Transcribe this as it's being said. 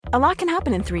A lot can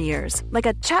happen in 3 years, like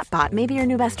a chatbot may be your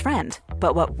new best friend.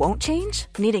 But what won't change?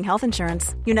 Needing health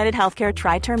insurance. United Healthcare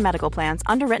Tri-Term Medical Plans,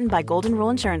 underwritten by Golden Rule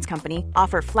Insurance Company,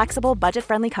 offer flexible,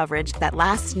 budget-friendly coverage that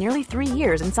lasts nearly 3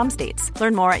 years in some states.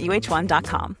 Learn more at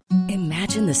uh1.com.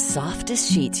 Imagine the softest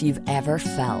sheets you've ever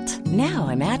felt. Now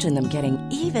imagine them getting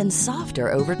even softer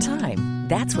over time.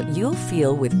 That's what you'll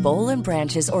feel with Boll &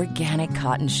 Branch's organic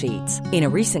cotton sheets. In a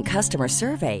recent customer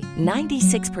survey,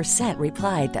 96%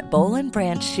 replied that Boll &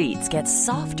 Branch sheets get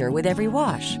softer with every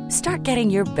wash. Start getting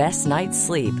your best night's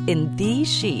sleep in these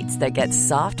sheets that get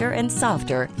softer and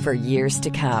softer for years to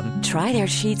come. Try their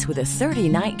sheets with a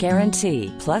 30-night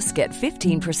guarantee. Plus, get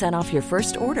 15% off your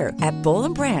first order at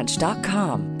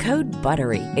bollandbranch.com. Code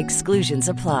BUTTERY. Exclusions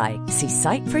apply. See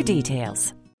site for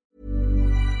details.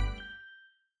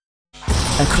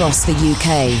 Across the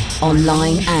UK,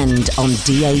 online and on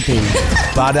DAB.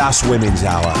 Badass Women's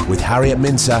Hour with Harriet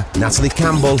Minter, Natalie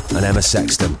Campbell and Emma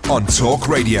Sexton on Talk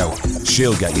Radio.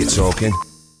 She'll get you talking.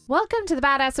 Welcome to the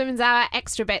Badass Women's Hour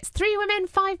Extra Bits. 3 women,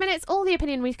 5 minutes, all the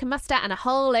opinion we can muster, and a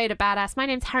whole load of badass. My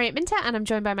name's Harriet Minter, and I'm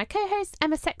joined by my co-hosts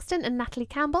Emma Sexton and Natalie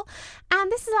Campbell.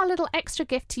 And this is our little extra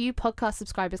gift to you podcast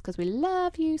subscribers because we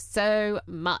love you so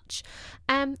much.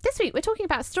 This week we're talking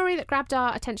about a story that grabbed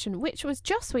our attention, which was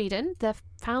Joss Whedon, the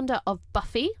founder of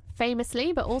Buffy,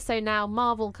 famously, but also now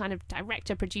Marvel kind of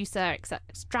director, producer,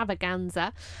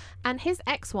 extravaganza, and his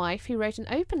ex-wife, who wrote an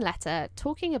open letter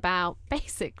talking about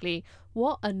basically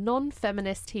what a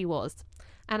non-feminist he was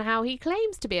and how he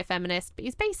claims to be a feminist, but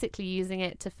he's basically using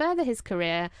it to further his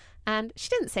career. And she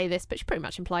didn't say this, but she pretty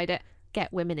much implied it: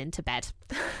 get women into bed.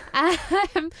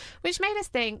 Which made us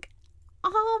think,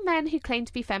 are men who claim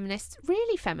to be feminists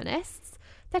really feminists?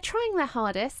 They're trying their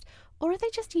hardest, or are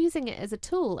they just using it as a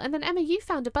tool? And then, Emma, you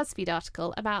found a BuzzFeed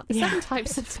article about the 7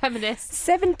 types of feminists.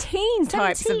 17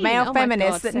 types of male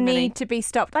feminists that need to be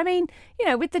stopped. I mean, you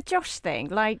know, with the Josh thing,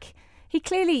 like, he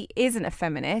clearly isn't a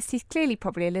feminist. He's clearly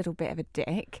probably a little bit of a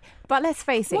dick. But let's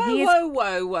face it,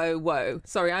 Whoa.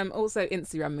 Sorry, I'm also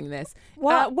Instagramming this.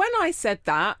 When I said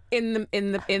that in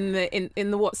the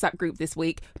WhatsApp group this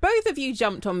week, both of you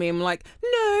jumped on me and were like,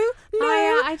 no,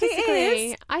 I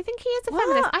disagree. I think he is a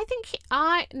feminist.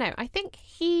 I think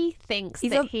he thinks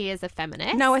that he is a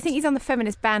feminist. No, I think he's on the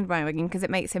feminist bandwagon because it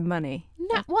makes him money.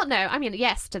 No, I mean,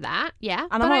 yes to that, yeah. And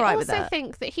but I'm all right I with that. also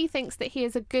think that he thinks that he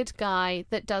is a good guy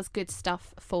that does good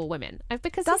stuff for women.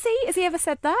 Because does he? Has he ever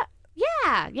said that?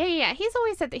 Yeah. He's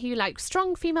always said that he likes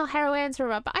strong female heroines,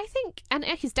 but I think, and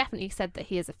he's definitely said that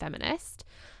he is a feminist.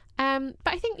 But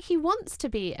I think he wants to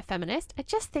be a feminist. I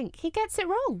just think he gets it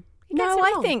wrong.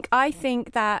 I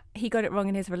think that he got it wrong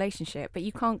in his relationship. But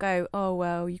you can't go, oh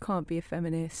well, you can't be a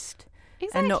feminist.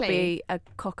 Exactly. And not be a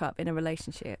cock-up in a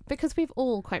relationship. Because we've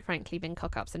all, quite frankly, been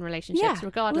cock-ups in relationships,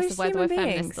 regardless of whether we're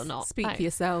feminists or not. Speak for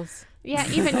yourselves. Yeah,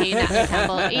 even you, Natalie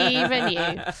Campbell, even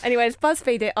you. Anyways,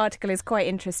 BuzzFeed article is quite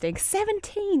interesting.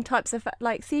 17 types of,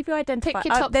 like, see if you identify.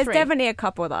 Pick your top there's 3. definitely a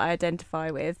couple that I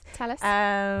identify with. Tell us.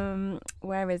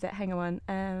 Where is it? Hang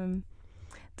on.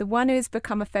 The one who's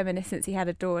become a feminist since he had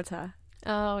a daughter.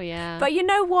 Oh, yeah. But you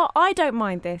know what? I don't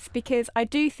mind this because I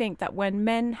do think that when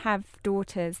men have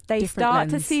daughters, they start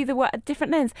to see the world a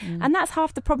different lens. And that's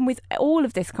half the problem with all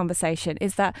of this conversation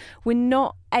is that we're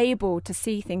not able to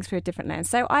see things through a different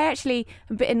lens. So I actually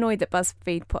am a bit annoyed that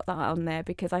BuzzFeed put that on there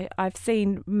because I've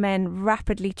seen men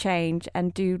rapidly change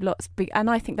and do lots and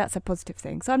I think that's a positive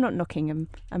thing. So I'm not knocking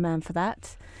a man for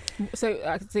that. So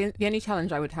the only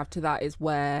challenge I would have to that is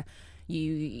where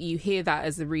you hear that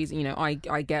as the reason, you know,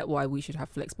 I get why we should have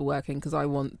flexible working because I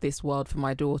want this world for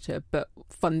my daughter, but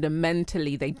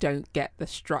fundamentally they don't get the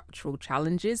structural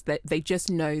challenges. They just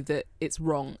know that it's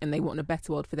wrong and they want a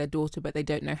better world for their daughter, but they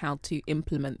don't know how to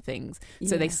implement things.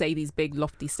 So they say these big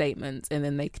lofty statements and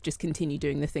then they just continue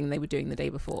doing the thing they were doing the day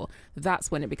before. That's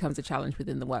when it becomes a challenge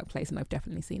within the workplace, and I've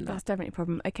definitely seen that. That's definitely a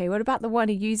problem. Okay, what about the one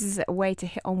who uses it a way to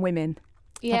hit on women?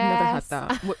 Yes. I've never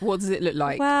had that. What does it look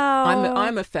like? Well,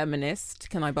 I'm a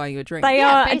feminist. Can I buy you a drink? They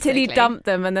are basically. until you dump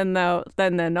them, and then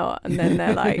they're not, and then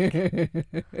they're like,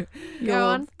 Go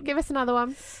on, give us another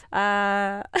one.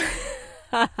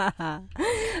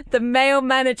 The male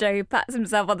manager who pats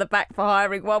himself on the back for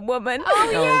hiring one woman.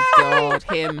 Oh God,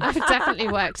 him. I've definitely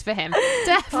worked for him.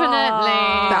 Definitely.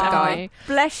 That guy.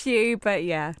 Bless you, but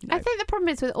yeah. No. I think the problem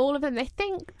is with all of them, they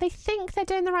think they're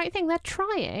doing the right thing. They're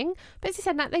trying, but as you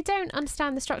said, Nat, they don't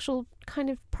understand the structural kind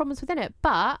of problems within it.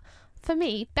 But for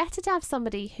me, better to have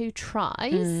somebody who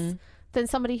tries than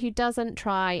somebody who doesn't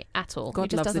try at all. God who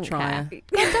just loves doesn't a trier. Care.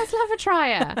 God does love a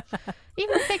trier,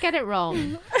 even if they get it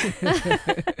wrong.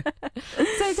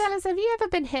 So tell us, have you ever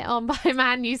been hit on by a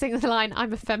man using the line,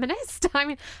 "I'm a feminist"? I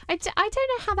mean, I don't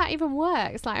know how that even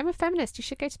works. Like, I'm a feminist, you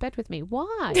should go to bed with me.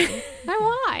 Why? No,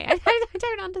 why? I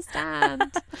don't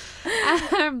understand.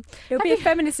 He'll be a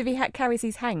feminist if he carries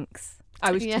his hanks.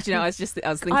 I was thinking. I was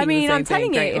thinking. I mean, the same I'm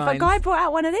telling thing. you, if a guy brought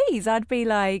out one of these, I'd be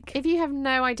like. If you have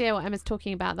no idea what Emma's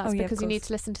talking about, that's because you need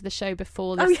to listen to the show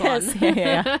before this one.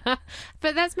 Yeah.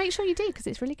 But let's make sure you do, because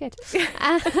it's really good.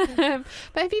 But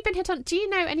have you been hit on? Do you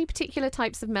know any particular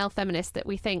types of male feminists that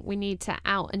we think we need to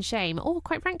out and shame? Or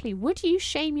quite frankly, would you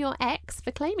shame your ex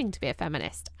for claiming to be a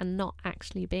feminist and not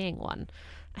actually being one?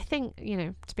 I think,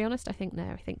 to be honest, I think no.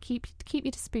 I think keep your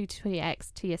dispute to your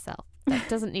ex to yourself. That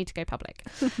doesn't need to go public.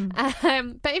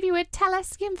 But if you would, tell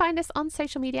us. You can find us on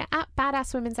social media at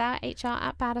Badass Women's Hour, HR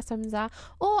at Badass Women's Hour,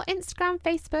 or Instagram,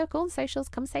 Facebook, all the socials.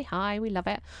 Come say hi. We love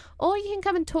it. Or you can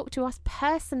come and talk to us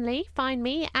personally. Find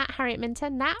me at Harriet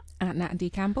Minter, Nat. At Nat and D.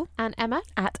 Campbell. And Emma.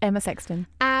 At Emma Sexton.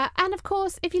 And of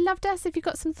course, if you loved us, if you've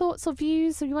got some thoughts or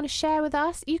views or you want to share with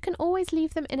us, you can always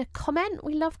leave them in a comment.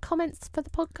 We love comments for the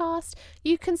podcast.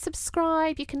 You can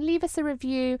subscribe, you can leave us a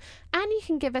review, and you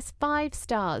can give us 5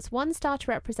 stars. 1 star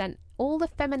to represent all the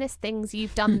feminist things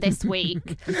you've done this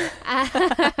week. So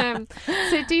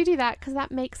do that, because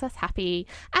that makes us happy.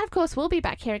 And of course, we'll be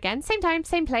back here again, same time,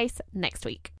 same place, next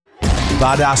week.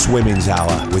 Badass Women's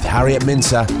Hour with Harriet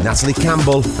Minter, Natalie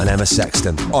Campbell and Emma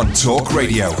Sexton on Talk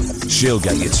Radio. She'll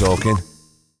get you talking.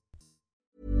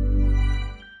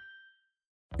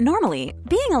 Normally,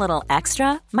 being a little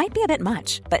extra might be a bit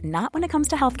much, but not when it comes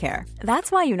to healthcare.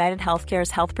 That's why United Healthcare's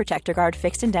Health Protector Guard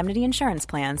fixed indemnity insurance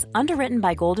plans, underwritten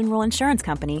by Golden Rule Insurance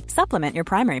Company, supplement your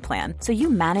primary plan so you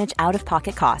manage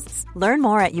out-of-pocket costs. Learn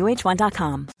more at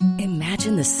uh1.com.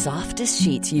 Imagine the softest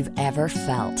sheets you've ever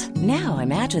felt. Now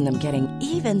imagine them getting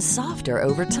even softer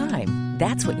over time.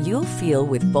 That's what you'll feel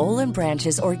with Boll &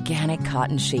 Branch's organic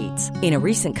cotton sheets. In a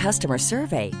recent customer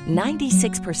survey,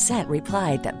 96%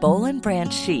 replied that Boll &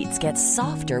 Branch sheets get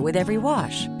softer with every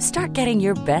wash. Start getting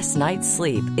your best night's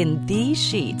sleep in these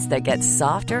sheets that get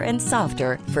softer and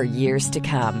softer for years to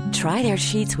come. Try their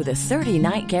sheets with a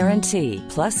 30-night guarantee.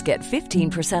 Plus, get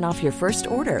 15% off your first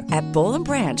order at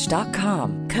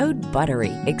BollandBranch.com. Code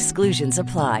BUTTERY. Exclusions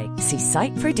apply. See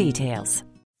site for details.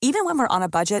 Even when we're on a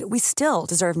budget, we still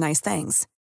deserve nice things.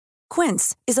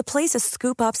 Quince is a place to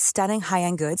scoop up stunning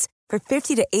high-end goods for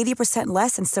 50 to 80%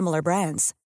 less than similar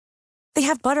brands. They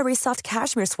have buttery soft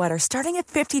cashmere sweaters starting at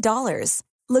 $50,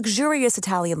 luxurious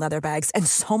Italian leather bags, and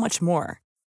so much more.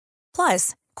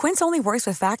 Plus, Quince only works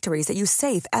with factories that use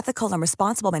safe, ethical, and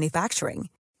responsible manufacturing.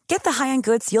 Get the high-end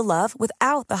goods you'll love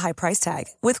without the high price tag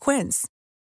with Quince.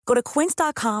 Go to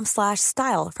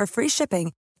quince.com/style for free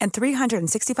shipping and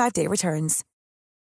 365-day returns.